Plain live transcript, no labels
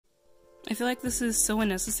I feel like this is so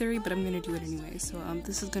unnecessary, but I'm gonna do it anyway. So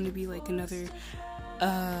this is gonna be like another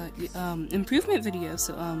improvement video.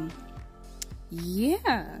 So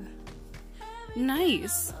yeah,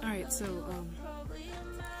 nice. All right, so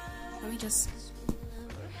let me just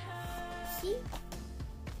See?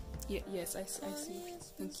 yes, I see.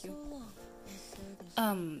 Thank you.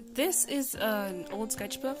 This is an old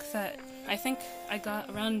sketchbook that I think I got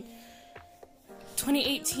around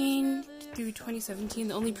 2018 through 2017.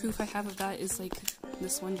 The only proof I have of that is like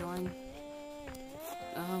this one drawing.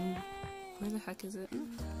 Where the heck is it?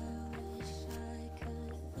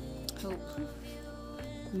 Help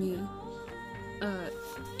me.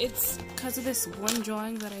 It's because of this one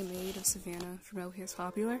drawing that I made of Savannah from Oh Here's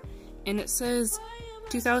Popular, and it says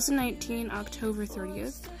 2019 October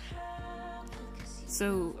 30th.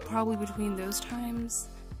 So probably between those times.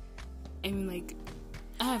 I mean, like,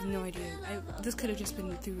 I have no idea. This could have just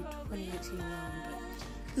been through 2019 alone, but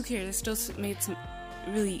who cares? I still made some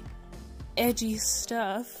really edgy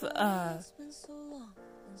stuff,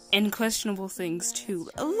 and questionable things too.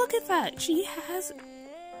 Look at that! She has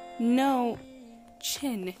no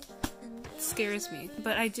chin. It scares me.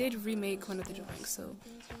 But I did remake one of the drawings, so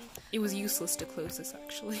it was useless to close this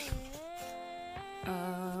actually.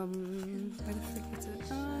 Where the frick is it?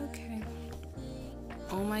 Okay.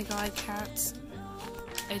 Oh my god, cats.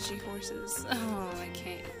 Edgy horses. Oh, I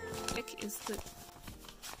can't. Frick is the...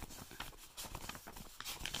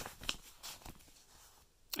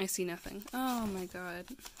 I see nothing. Oh my god.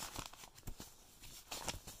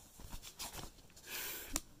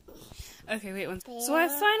 Okay, wait one second. So I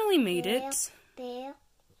finally made it.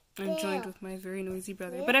 I'm joined with my very noisy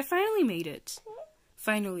brother. But I finally made it.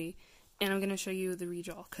 Finally. And I'm gonna show you the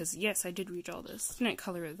redraw, because yes, I did redraw this. Didn't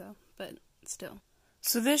color it though, but still.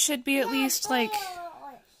 So this should be at least like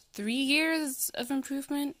 3 years of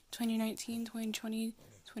improvement. 2019, 2020,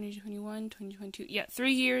 2021, 2022. Yeah,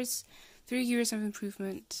 3 years. 3 years of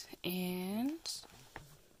improvement. And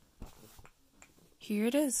here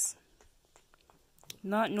it is.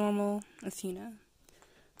 Not normal Athena.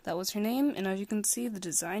 That was her name, and as you can see, the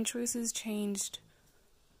design choices changed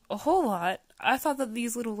a whole lot. I thought that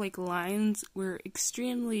these little like lines were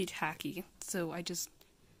extremely tacky, so I just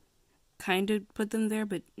kind of put them there,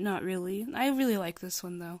 but not really. I really like this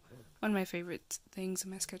one though. One of my favorite things in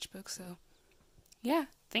my sketchbook, so yeah,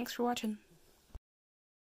 thanks for watching.